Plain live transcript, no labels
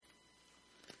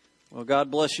Well,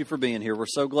 God bless you for being here. We're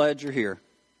so glad you're here.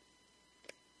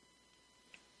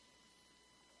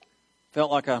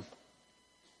 Felt like I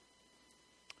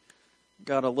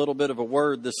got a little bit of a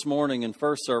word this morning in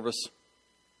first service.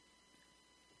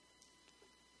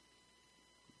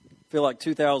 I feel like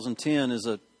 2010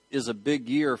 is a big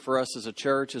year for us as a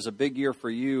church, is a big year for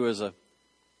you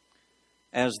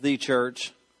as the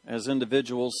church, as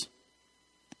individuals.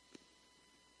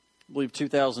 I believe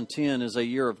 2010 is a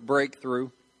year of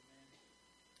breakthrough.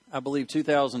 I believe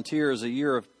 2010 is a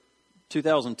year of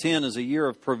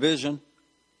provision.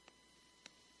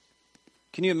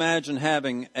 Can you imagine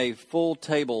having a full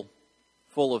table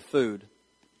full of food?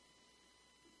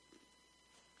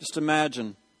 Just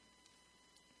imagine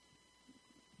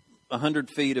 100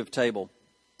 feet of table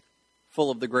full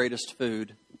of the greatest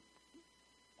food,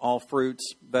 all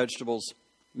fruits, vegetables,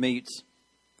 meats,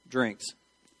 drinks,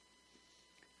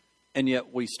 and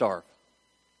yet we starve.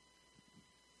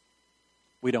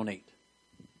 We don't eat.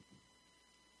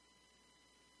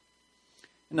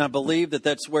 And I believe that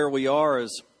that's where we are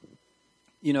as,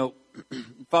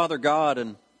 Father God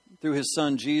and through His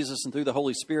Son Jesus and through the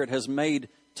Holy Spirit has made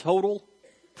total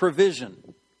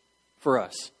provision for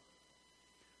us.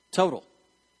 Total.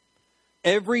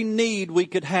 Every need we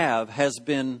could have has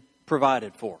been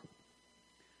provided for.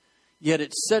 Yet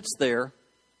it sits there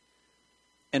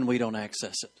and we don't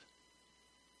access it.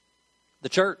 The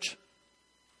church.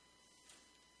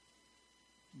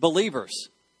 Believers.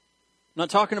 I'm not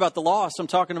talking about the lost, I'm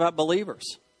talking about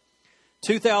believers.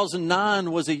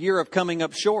 2009 was a year of coming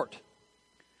up short.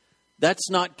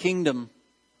 That's not kingdom.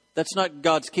 That's not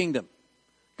God's kingdom.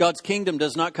 God's kingdom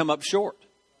does not come up short.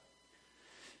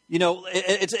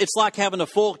 It's like having a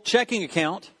full checking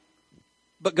account,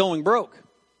 but going broke.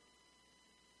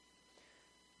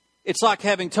 It's like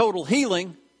having total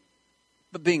healing,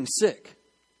 but being sick.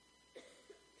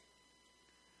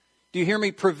 Do you hear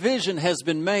me? Provision has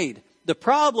been made. The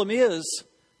problem is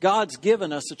God's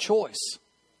given us a choice.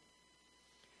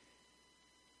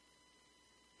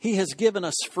 He has given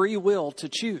us free will to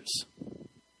choose.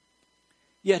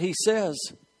 Yet He says,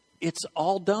 it's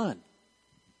all done.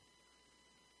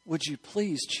 Would you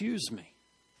please choose me?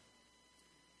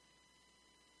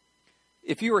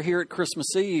 If you were here at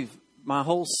Christmas Eve, my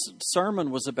whole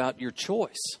sermon was about your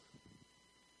choice.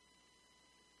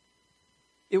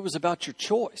 It was about your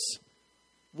choice.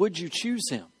 Would you choose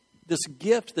Him? This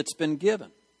gift that's been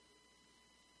given.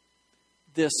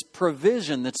 This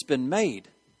provision that's been made.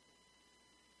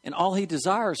 And all He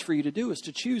desires for you to do is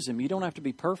to choose Him. You don't have to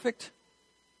be perfect.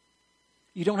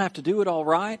 You don't have to do it all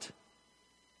right.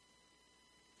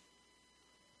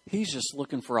 He's just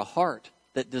looking for a heart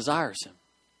that desires Him.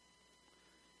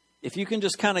 If you can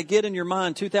just kind of get in your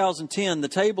mind, 2010, the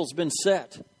table's been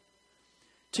set.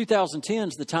 2010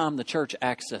 is the time the church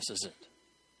accesses it.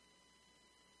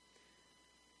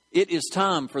 It is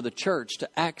time for the church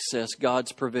to access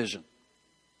God's provision.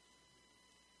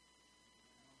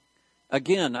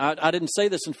 Again, I didn't say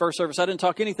this in first service. I didn't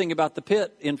talk anything about the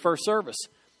pit in first service.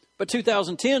 But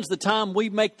 2010 is the time we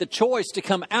make the choice to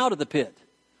come out of the pit.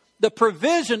 The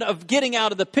provision of getting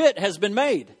out of the pit has been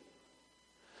made.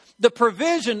 The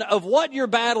provision of what you're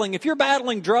battling. If you're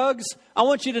battling drugs, I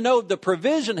want you to know the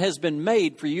provision has been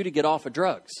made for you to get off of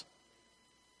drugs.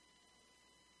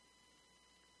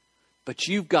 But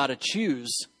you've got to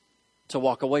choose to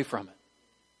walk away from it.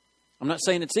 I'm not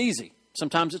saying it's easy.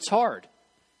 Sometimes it's hard.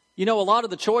 A lot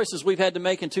of the choices we've had to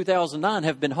make in 2009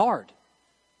 have been hard.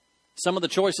 Some of the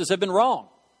choices have been wrong.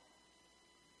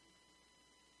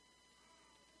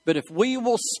 But if we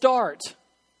will start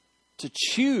to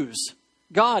choose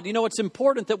God, it's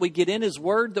important that we get in His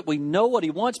Word, that we know what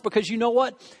He wants, because you know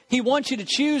what? He wants you to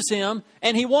choose Him,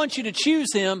 and He wants you to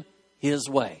choose Him His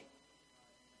way.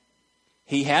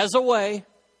 He has a way,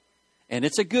 and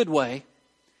it's a good way,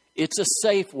 it's a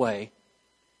safe way,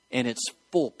 and it's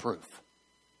foolproof.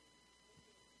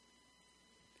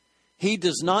 He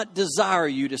does not desire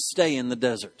you to stay in the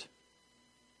desert.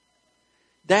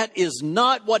 That is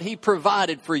not what He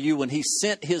provided for you when He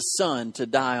sent His Son to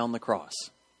die on the cross.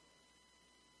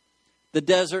 The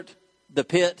desert, the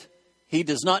pit, He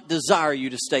does not desire you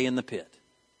to stay in the pit.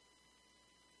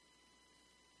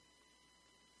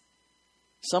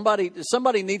 Somebody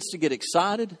needs to get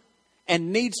excited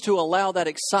and needs to allow that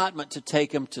excitement to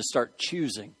take them to start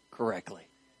choosing correctly.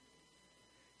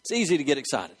 It's easy to get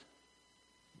excited.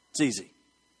 It's easy.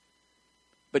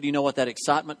 But you know what? That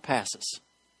excitement passes.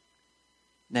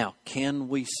 Now, can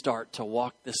we start to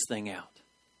walk this thing out?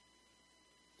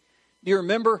 Do you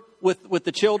remember with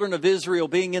the children of Israel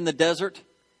being in the desert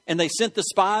and they sent the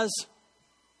spies?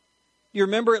 You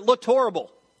remember it looked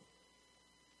horrible.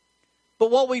 But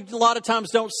what we a lot of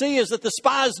times don't see is that the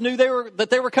spies knew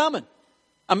that they were coming.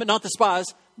 I mean, not the spies.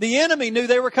 The enemy knew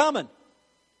they were coming.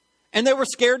 And they were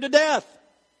scared to death.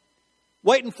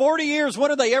 Waiting 40 years,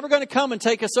 when are they ever going to come and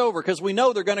take us over? Because we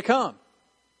know they're going to come.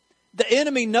 The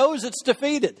enemy knows it's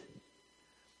defeated.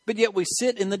 But yet we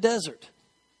sit in the desert.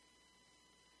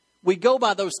 We go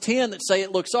by those 10 that say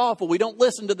it looks awful. We don't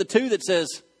listen to the 2 that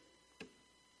says,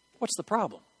 what's the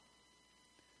problem?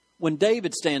 When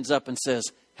David stands up and says,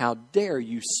 how dare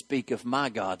you speak of my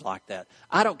God like that?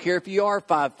 I don't care if you are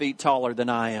 5 feet taller than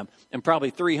I am and probably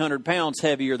 300 pounds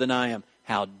heavier than I am.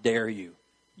 How dare you?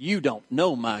 You don't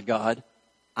know my God.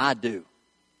 I do.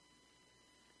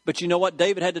 But you know what?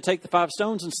 David had to take the 5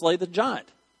 stones and slay the giant.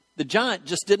 The giant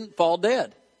just didn't fall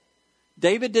dead.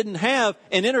 David didn't have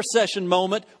an intercession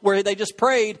moment where they just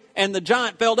prayed and the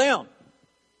giant fell down.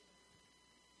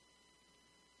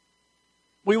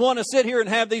 We want to sit here and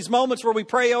have these moments where we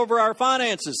pray over our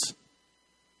finances.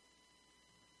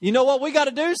 You know what? We got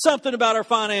to do something about our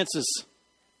finances.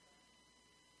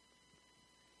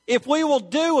 If we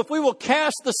will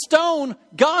cast the stone,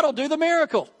 God will do the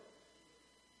miracle.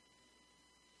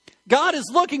 God is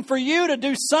looking for you to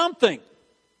do something.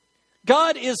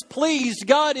 God is pleased.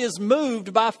 God is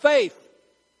moved by faith.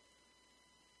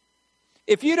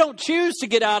 If you don't choose to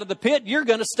get out of the pit, you're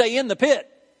going to stay in the pit.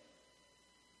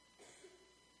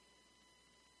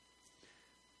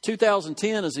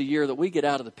 2010 is a year that we get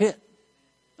out of the pit.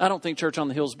 I don't think Church on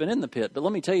the Hill's been in the pit, but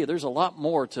let me tell you, there's a lot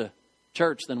more to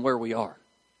church than where we are.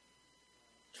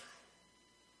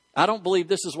 I don't believe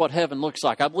this is what heaven looks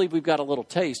like. I believe we've got a little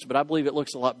taste, but I believe it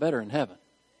looks a lot better in heaven.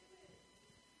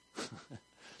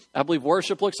 I believe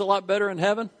worship looks a lot better in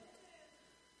heaven.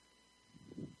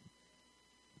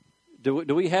 Do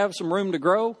we have some room to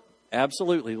grow?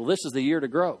 Absolutely. Well, this is the year to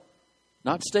grow.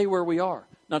 Not stay where we are.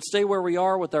 Not stay where we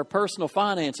are with our personal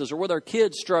finances or with our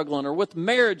kids struggling or with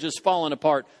marriages falling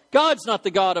apart. God's not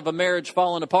the God of a marriage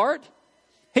falling apart.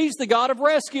 He's the God of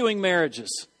rescuing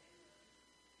marriages.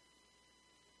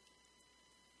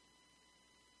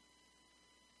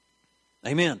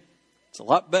 Amen. It's a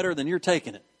lot better than you're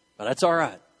taking it, but that's all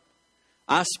right.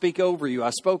 I speak over you. I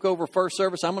spoke over first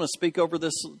service. I'm going to speak over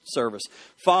this service.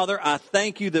 Father, I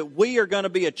thank you that we are going to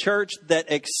be a church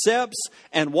that accepts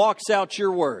and walks out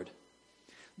your word.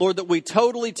 Lord, that we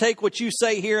totally take what you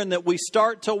say here and that we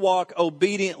start to walk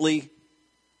obediently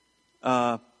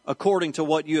according to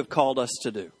what you have called us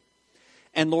to do.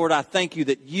 And Lord, I thank you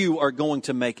that you are going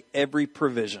to make every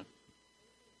provision.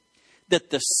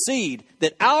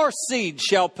 That our seed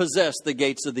shall possess the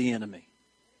gates of the enemy.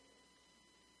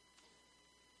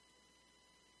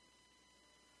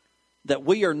 That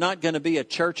we are not going to be a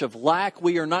church of lack.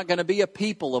 We are not going to be a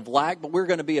people of lack, but we're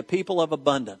going to be a people of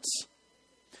abundance.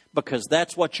 Because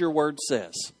that's what your word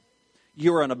says.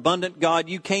 You're an abundant God.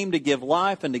 You came to give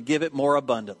life and to give it more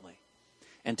abundantly.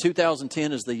 And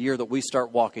 2010 is the year that we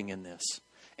start walking in this.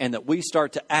 And that we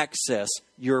start to access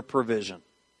your provision.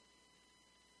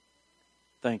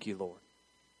 Thank you, Lord.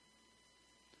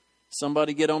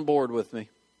 Somebody get on board with me.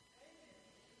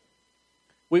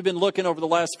 We've been looking over the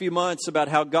last few months about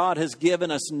how God has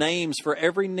given us names for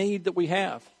every need that we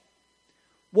have.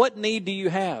 What need do you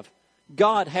have?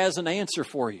 God has an answer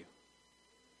for you.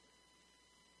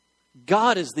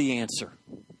 God is the answer.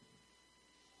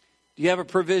 Do you have a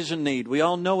provision need? We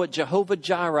all know it. Jehovah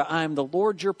Jireh, I am the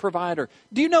Lord your provider.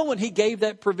 Do you know when he gave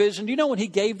that provision? Do you know when he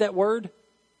gave that word?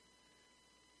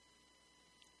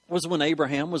 It was when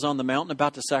Abraham was on the mountain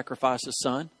about to sacrifice his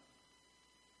son.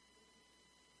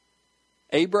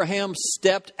 Abraham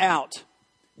stepped out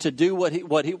to do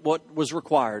what was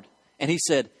required. And he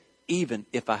said, even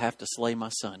if I have to slay my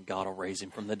son, God will raise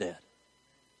him from the dead.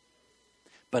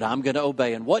 But I'm going to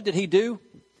obey. And what did he do?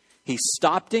 He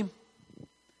stopped him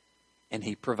and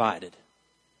he provided.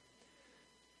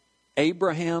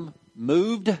 Abraham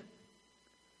moved.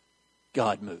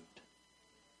 God moved.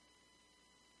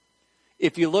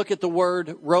 If you look at the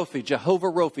word Rophi,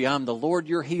 Jehovah Rophi, I'm the Lord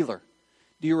your healer.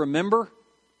 Do you remember?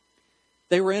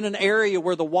 They were in an area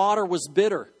where the water was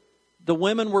bitter. The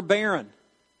women were barren.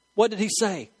 What did he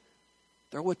say?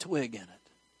 Throw a twig in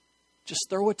it. Just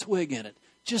throw a twig in it.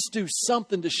 Just do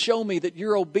something to show me that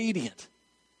you're obedient.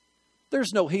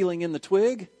 There's no healing in the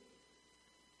twig.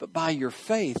 But by your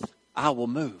faith, I will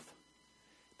move.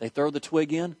 They throw the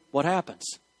twig in. What happens?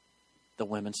 The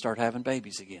women start having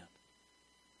babies again.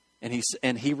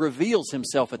 And he reveals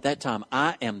himself at that time.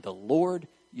 I am the Lord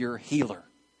your healer.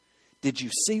 Did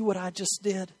you see what I just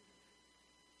did?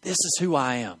 This is who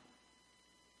I am.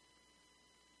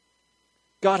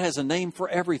 God has a name for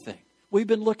everything. We've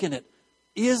been looking at,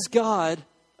 is God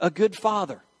a good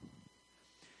father?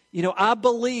 You know, I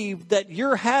believe that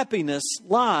your happiness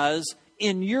lies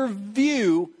in your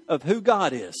view of who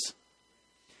God is.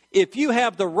 If you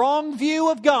have the wrong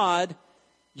view of God,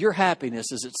 your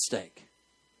happiness is at stake.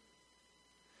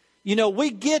 You know, we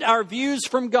get our views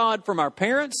from God from our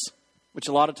parents, which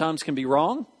a lot of times can be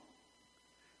wrong.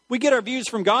 We get our views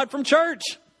from God from church,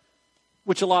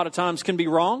 which a lot of times can be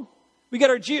wrong. We get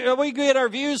our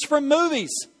views from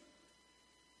movies,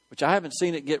 which I haven't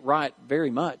seen it get right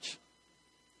very much.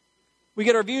 We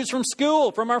get our views from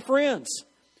school, from our friends.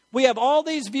 We have all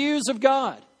these views of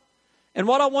God. And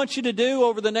what I want you to do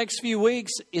over the next few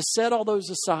weeks is set all those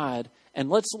aside and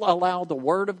let's allow the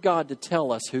Word of God to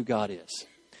tell us who God is.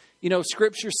 You know,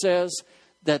 Scripture says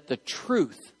that the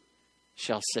truth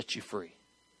shall set you free.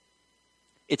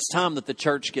 It's time that the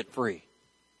church get free.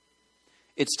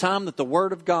 It's time that the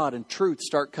Word of God and truth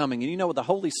start coming. And you know, the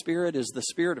Holy Spirit is the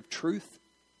Spirit of truth.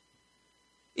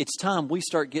 It's time we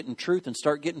start getting truth and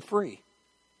start getting free.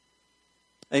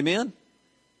 Amen?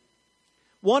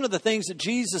 One of the things that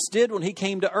Jesus did when He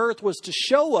came to earth was to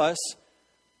show us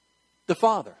the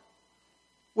Father.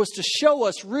 Was to show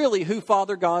us really who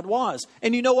Father God was.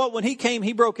 And you know what? When He came,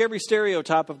 He broke every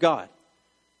stereotype of God.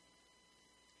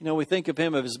 You know, we think of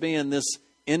Him as being this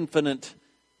infinite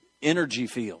energy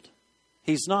field.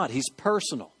 He's not. He's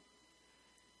personal.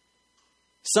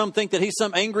 Some think that He's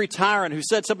some angry tyrant who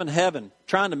sits up in heaven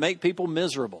trying to make people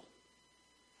miserable.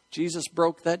 Jesus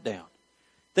broke that down.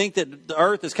 Think that the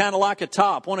earth is kind of like a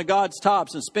top, one of God's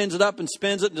tops, and spins it up and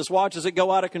spins it and just watches it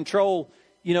go out of control,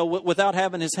 you know, without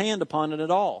having His hand upon it at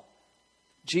all.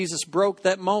 Jesus broke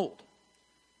that mold.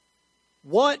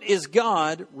 What is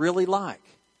God really like?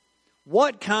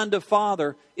 What kind of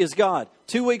Father is God?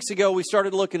 2 weeks ago, we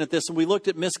started looking at this, and we looked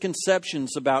at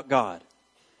misconceptions about God.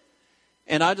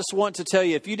 And I just want to tell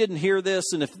you, if you didn't hear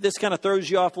this, and if this kind of throws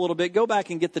you off a little bit, go back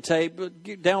and get the tape,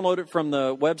 download it from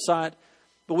the website.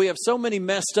 But we have so many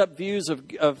messed up views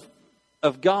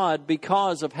of God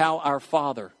because of how our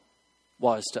Father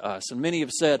was to us. And many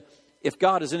have said, if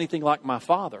God is anything like my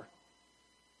Father,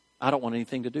 I don't want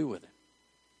anything to do with it.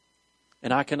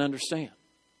 And I can understand.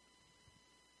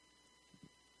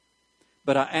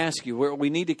 But I ask you,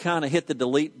 we need to kind of hit the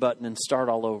delete button and start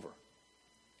all over.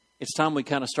 It's time we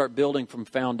kind of start building from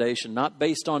foundation, not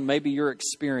based on maybe your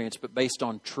experience, but based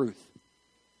on truth.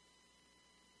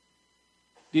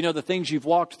 Do you know the things you've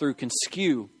walked through can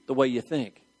skew the way you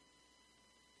think?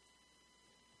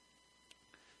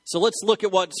 So let's look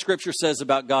at what Scripture says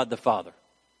about God the Father.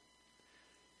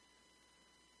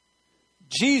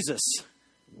 Jesus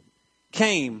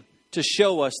came to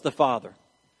show us the Father.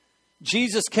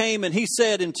 Jesus came and He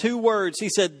said in 2 words, He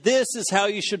said, this is how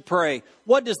you should pray.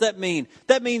 What does that mean?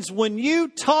 That means when you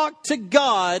talk to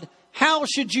God, how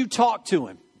should you talk to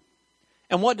Him?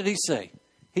 And what did He say?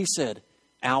 He said,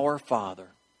 our Father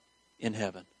in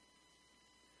heaven.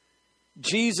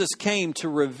 Jesus came to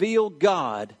reveal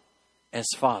God as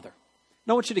Father.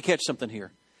 Now I want you to catch something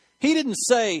here. He didn't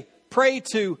say, pray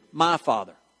to my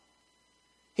Father.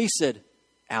 He said,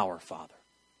 our Father.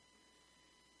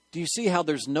 Do you see how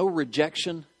there's no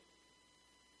rejection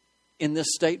in this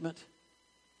statement?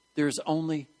 There's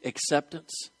only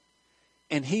acceptance.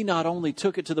 And He not only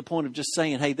took it to the point of just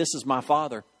saying, hey, this is my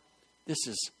Father. This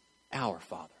is our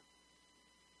Father.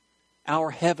 Our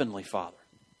Heavenly Father.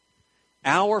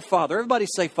 Our Father. Everybody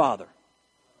say Father.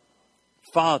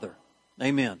 Father.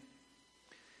 Amen.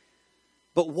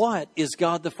 But what is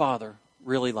God the Father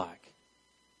really like?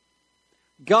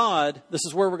 God, this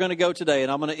is where we're going to go today,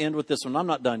 and I'm going to end with this one. I'm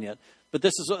not done yet, but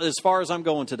this is as far as I'm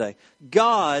going today.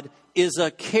 God is a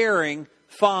caring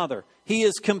Father. He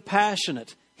is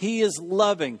compassionate. He is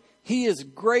loving. He is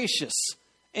gracious,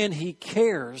 and He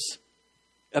cares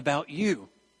about you.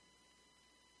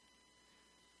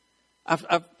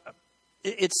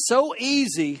 It's so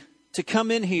easy to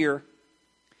come in here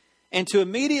and to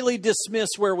immediately dismiss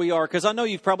where we are, because I know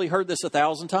you've probably heard this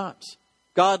 1,000 times.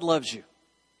 God loves you.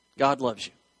 God loves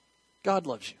you. God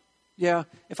loves you. Yeah,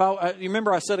 you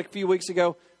remember I said a few weeks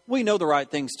ago, we know the right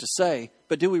things to say,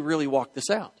 but do we really walk this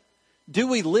out? Do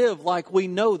we live like we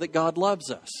know that God loves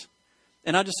us?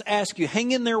 And I just ask you,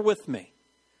 hang in there with me.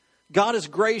 God is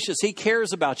gracious. He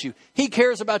cares about you. He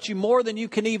cares about you more than you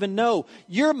can even know.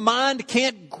 Your mind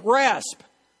can't grasp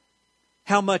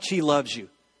how much He loves you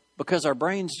because our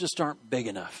brains just aren't big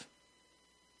enough.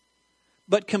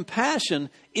 But compassion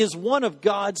is one of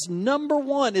God's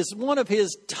is one of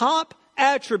His top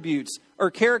attributes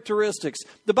or characteristics.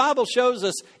 The Bible shows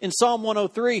us in Psalm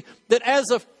 103 that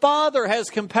as a father has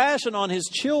compassion on his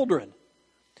children,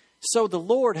 so the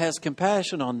Lord has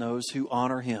compassion on those who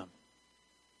honor Him.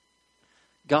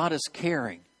 God is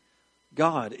caring.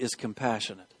 God is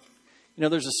compassionate. You know,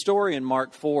 there's a story in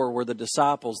Mark 4 where the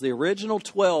disciples, the original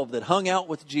 12 that hung out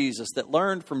with Jesus, that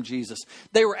learned from Jesus,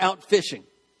 they were out fishing.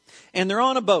 And they're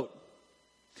on a boat.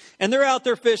 And they're out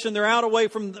there fishing. They're out away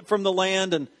from the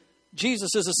land. And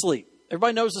Jesus is asleep.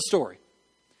 Everybody knows the story.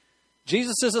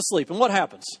 Jesus is asleep. And what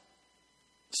happens?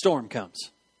 Storm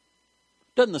comes.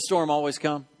 Doesn't the storm always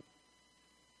come?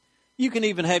 You can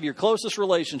even have your closest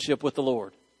relationship with the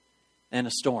Lord, and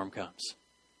a storm comes.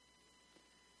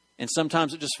 And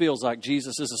sometimes it just feels like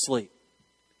Jesus is asleep.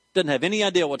 Doesn't have any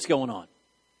idea what's going on.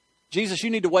 Jesus, you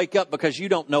need to wake up because you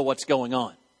don't know what's going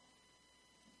on.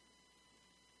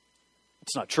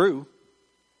 It's not true.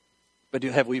 But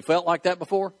have we felt like that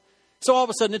before? So all of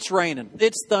a sudden it's raining,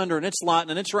 it's thundering, it's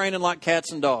lightning, it's raining like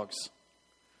cats and dogs.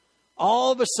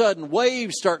 All of a sudden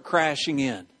waves start crashing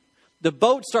in. The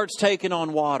boat starts taking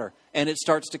on water and it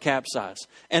starts to capsize.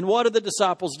 And what do the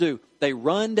disciples do? They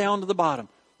run down to the bottom.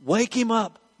 Wake him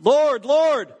up. Lord,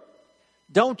 Lord,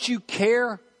 don't you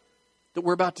care that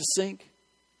we're about to sink?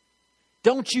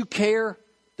 Don't you care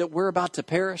that we're about to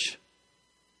perish?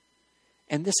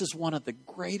 And this is one of the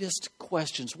greatest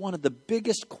questions, one of the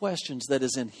biggest questions that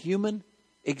is in human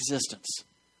existence. I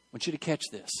want you to catch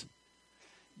this.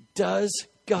 Does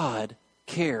God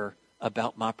care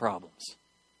about my problems?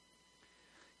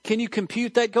 Can you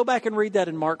compute that? Go back and read that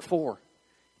in Mark 4.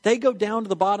 They go down to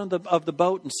the bottom of the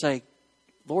boat and say,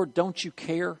 Lord, don't you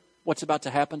care what's about to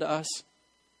happen to us?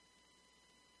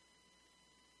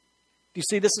 Do you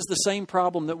see, this is the same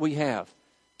problem that we have.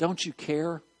 Don't you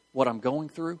care what I'm going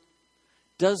through?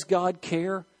 Does God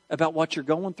care about what you're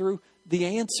going through?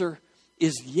 The answer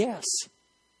is yes.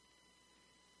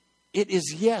 It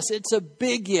is yes. It's a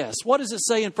big yes. What does it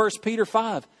say in 1 Peter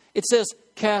 5? It says,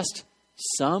 cast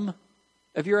some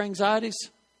of your anxieties.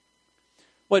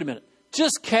 Wait a minute.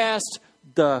 Just cast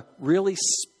the really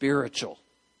spiritual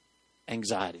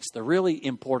anxieties, the really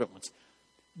important ones.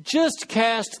 Just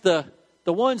cast the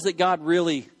ones that God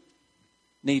really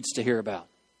needs to hear about.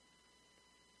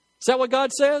 Is that what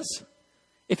God says?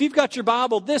 If you've got your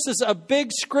Bible, this is a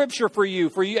big scripture for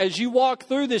you as you walk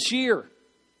through this year.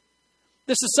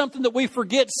 This is something that we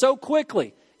forget so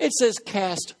quickly. It says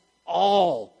cast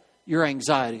all your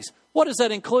anxieties. What does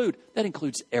that include? That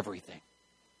includes everything.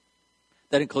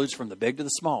 That includes from the big to the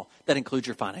small. That includes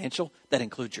your financial. That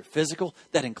includes your physical.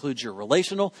 That includes your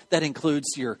relational. That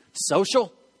includes your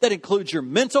social. That includes your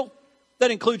mental.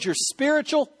 That includes your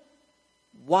spiritual.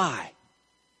 Why?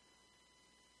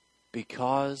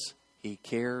 Because He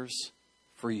cares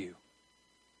for you.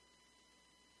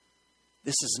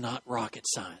 This is not rocket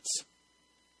science.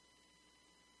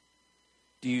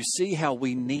 Do you see how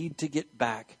we need to get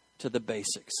back to the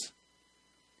basics?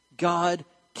 God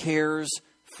cares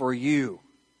for you.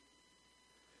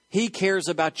 He cares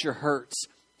about your hurts.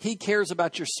 He cares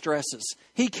about your stresses.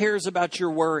 He cares about your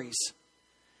worries.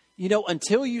 You know,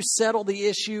 until you settle the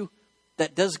issue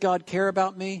that does God care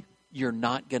about me, you're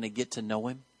not going to get to know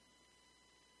Him.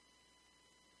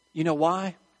 You know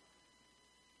why?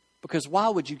 Because why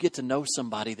would you get to know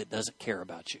somebody that doesn't care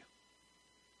about you?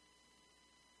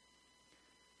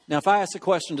 Now, if I ask the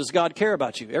question, does God care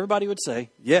about you? Everybody would say,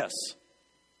 yes.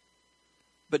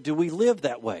 But do we live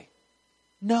that way?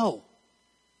 No.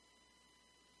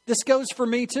 This goes for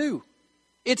me too.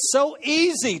 It's so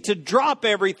easy to drop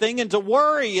everything and to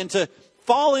worry and to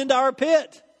fall into our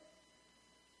pit.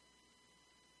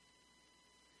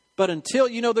 But until,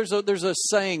 you know, there's a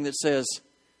saying that says,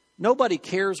 nobody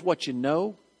cares what you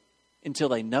know until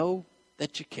they know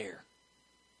that you care.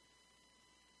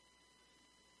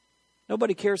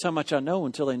 Nobody cares how much I know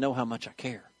until they know how much I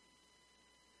care.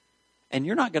 And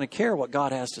you're not going to care what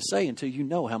God has to say until you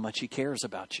know how much He cares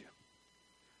about you.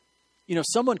 You know,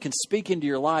 someone can speak into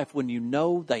your life when you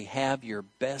know they have your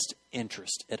best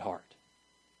interest at heart.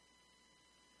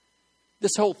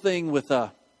 This whole thing with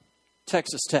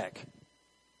Texas Tech,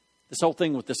 this whole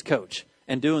thing with this coach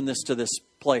and doing this to this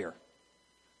player.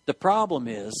 The problem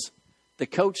is the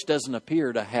coach doesn't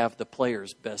appear to have the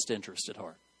player's best interest at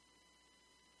heart.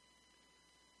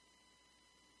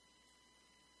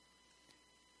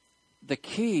 The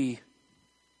key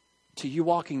to you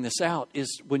walking this out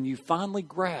is when you finally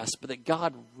grasp that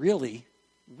God really,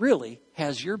 really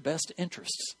has your best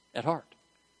interests at heart.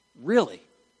 Really.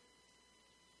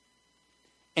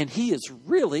 And He is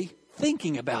really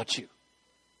thinking about you.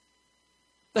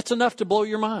 That's enough to blow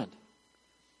your mind.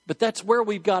 But that's where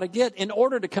we've got to get. In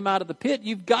order to come out of the pit,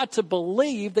 you've got to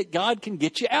believe that God can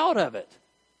get you out of it.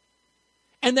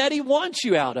 And that He wants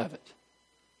you out of it.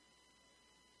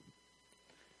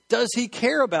 Does He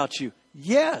care about you?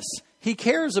 Yes, He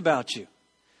cares about you.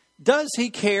 Does He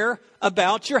care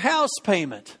about your house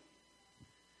payment?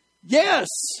 Yes.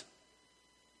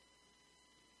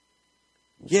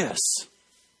 Yes.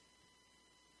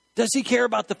 Does He care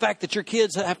about the fact that your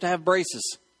kids have to have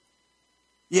braces?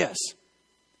 Yes.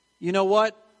 You know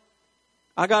what?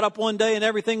 I got up one day and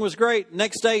everything was great.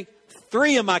 Next day,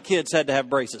 3 of my kids had to have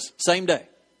braces. Same day.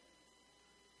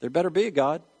 There better be a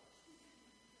God.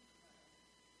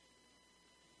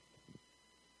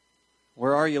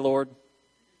 Where are you, Lord?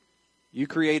 You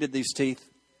created these teeth.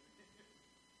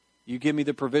 You give me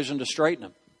the provision to straighten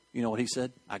them. You know what He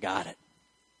said? I got it.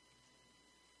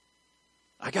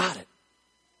 I got it.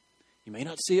 You may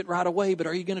not see it right away, but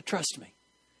are you going to trust me?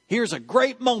 Here's a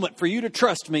great moment for you to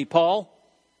trust me, Paul.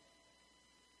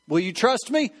 Will you trust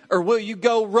me, or will you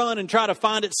go run and try to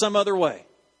find it some other way?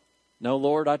 No,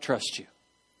 Lord, I trust you.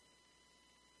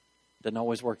 Doesn't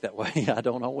always work that way. I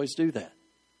don't always do that.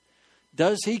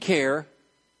 Does He care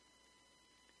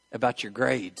about your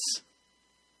grades?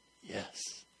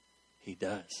 Yes, He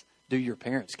does. Do your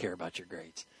parents care about your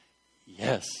grades?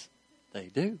 Yes, they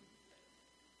do.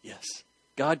 Yes,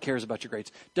 God cares about your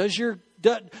grades.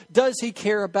 Does He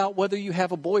care about whether you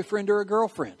have a boyfriend or a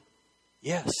girlfriend?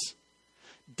 Yes.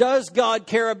 Does God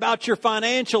care about your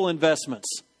financial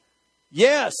investments?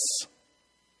 Yes.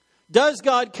 Does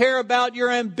God care about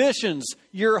your ambitions,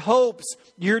 your hopes,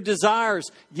 your desires?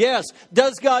 Yes.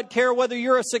 Does God care whether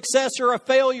you're a success or a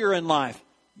failure in life?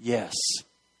 Yes.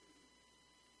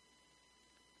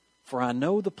 For I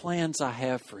know the plans I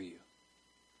have for you.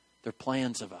 They're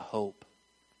plans of a hope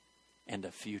and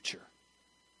a future.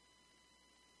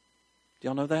 Do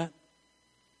y'all know that?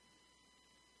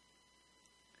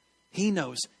 He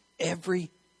knows every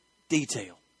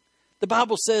detail. The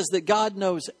Bible says that God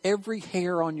knows every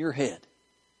hair on your head,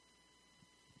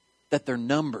 that they're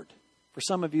numbered. For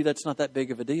some of you, that's not that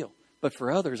big of a deal. But for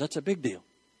others, that's a big deal.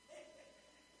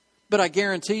 But I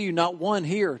guarantee you, not one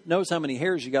here knows how many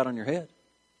hairs you got on your head.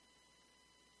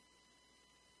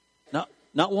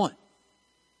 Not one.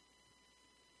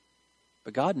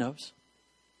 But God knows.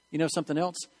 You know something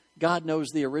else? God knows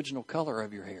the original color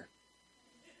of your hair.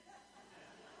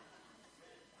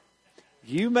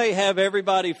 You may have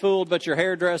everybody fooled but your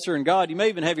hairdresser and God. You may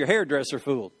even have your hairdresser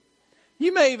fooled.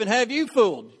 You may even have you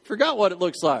fooled. Forgot what it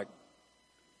looks like.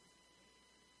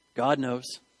 God knows.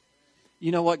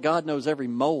 You know what? God knows every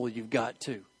mole you've got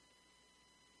too.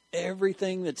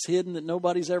 Everything that's hidden that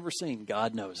nobody's ever seen,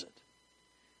 God knows it.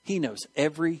 He knows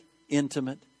every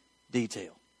intimate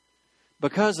detail.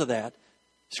 Because of that,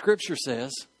 Scripture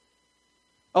says,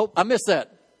 oh, I missed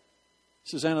that.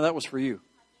 Susanna, that was for you.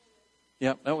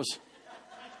 Yep, that was...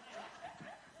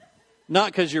 Not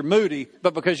because you're moody,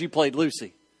 but because you played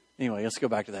Lucy. Anyway, let's go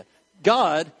back to that.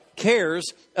 God cares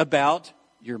about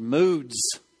your moods.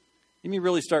 Let me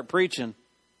really start preaching.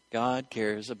 God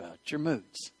cares about your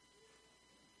moods.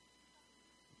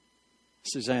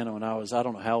 Susanna, when I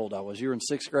don't know how old I was. You were in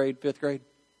 6th grade, 5th grade?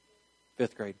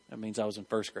 5th grade. That means I was in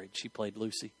 1st grade. She played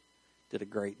Lucy. Did a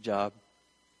great job.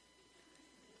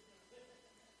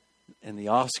 And the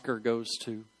Oscar goes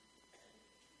to...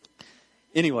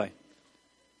 Anyway.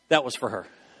 That was for her.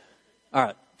 All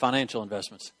right. Financial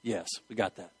investments. Yes, we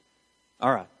got that.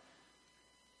 All right.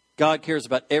 God cares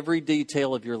about every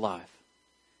detail of your life.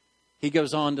 He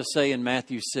goes on to say in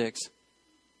Matthew 6,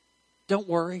 don't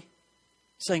worry,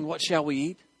 saying, what shall we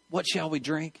eat? What shall we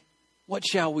drink? What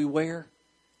shall we wear?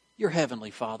 Your heavenly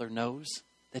Father knows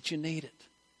that you need it.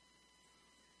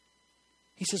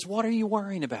 He says, what are you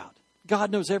worrying about?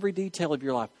 God knows every detail of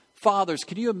your life. Fathers,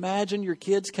 could you imagine your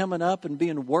kids coming up and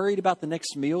being worried about the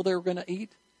next meal they were going to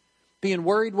eat? Being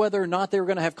worried whether or not they were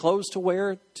going to have clothes to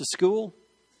wear to school?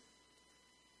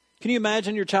 Can you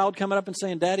imagine your child coming up and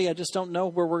saying, Daddy, I just don't know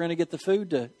where we're going to get the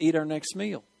food to eat our next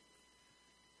meal?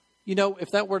 You know, if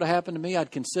that were to happen to me,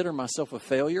 I'd consider myself a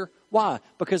failure. Why?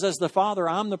 Because as the father,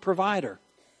 I'm the provider.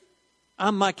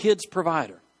 I'm my kid's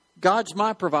provider. God's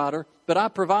my provider, but I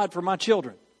provide for my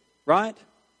children, right?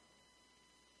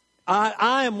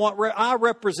 I am I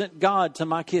represent God to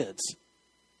my kids.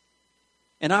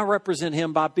 And I represent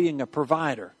Him by being a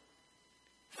provider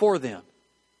for them.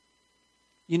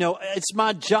 You know, it's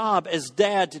my job as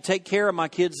dad to take care of my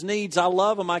kids' needs. I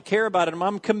love them. I care about them.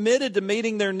 I'm committed to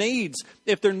meeting their needs.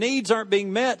 If their needs aren't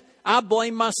being met, I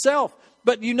blame myself.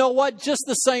 But you know what? Just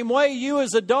the same way, you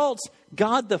as adults,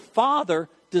 God the Father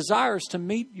desires to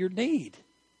meet your need.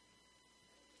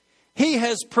 He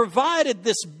has provided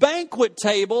this banquet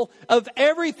table of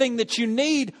everything that you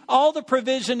need. All the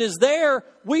provision is there.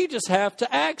 We just have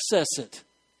to access it.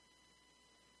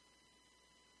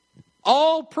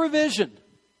 All provision.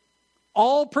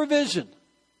 All provision.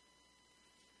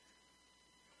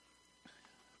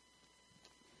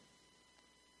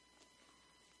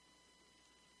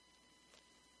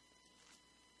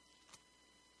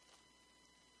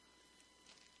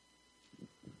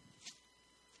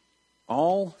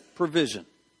 All provision.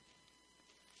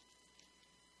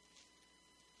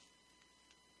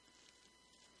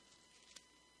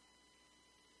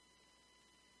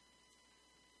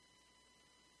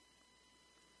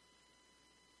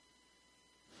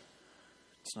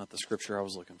 It's not the scripture I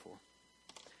was looking for.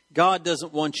 God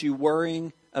doesn't want you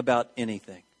worrying about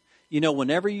anything. You know,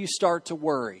 whenever you start to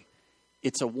worry,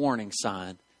 it's a warning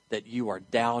sign that you are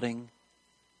doubting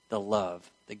the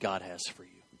love that God has for you.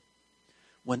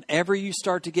 Whenever you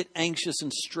start to get anxious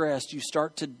and stressed, you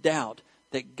start to doubt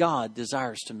that God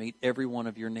desires to meet every one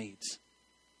of your needs.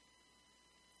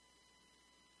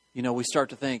 You know, we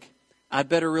start to think, I'd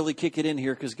better really kick it in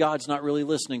here because God's not really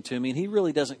listening to me and He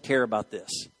really doesn't care about this.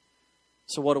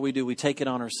 So what do? We take it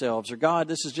on ourselves. Or God,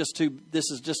 this is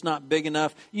just not big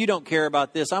enough. You don't care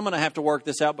about this. I'm going to have to work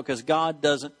this out because God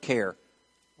doesn't care.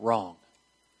 Wrong.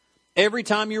 Every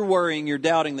time you're worrying, you're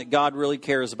doubting that God really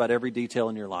cares about every detail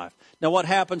in your life. Now, what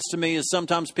happens to me is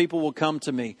sometimes people will come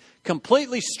to me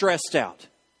completely stressed out,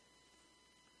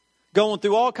 going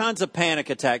through all kinds of panic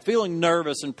attacks, feeling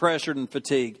nervous and pressured and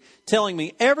fatigued, telling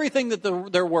me everything that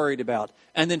they're worried about.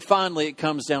 And then finally it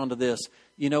comes down to this.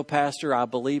 You know, Pastor, I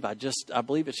believe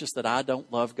it's just that I don't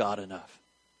love God enough.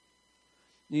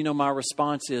 You know, my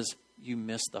response is, you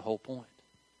missed the whole point.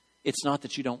 It's not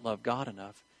that you don't love God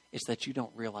enough. It's that you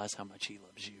don't realize how much He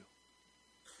loves you.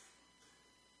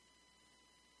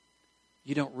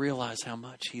 You don't realize how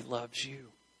much He loves you.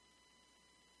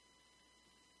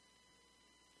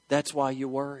 That's why you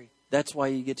worry. That's why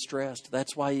you get stressed.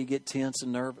 That's why you get tense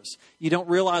and nervous. You don't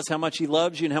realize how much He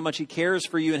loves you and how much He cares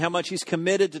for you and how much He's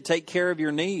committed to take care of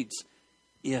your needs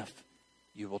if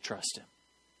you will trust Him.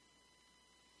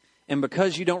 And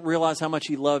because you don't realize how much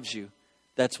He loves you,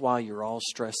 that's why you're all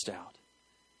stressed out.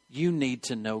 You need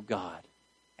to know God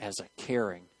as a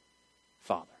caring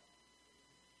Father.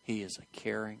 He is a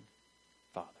caring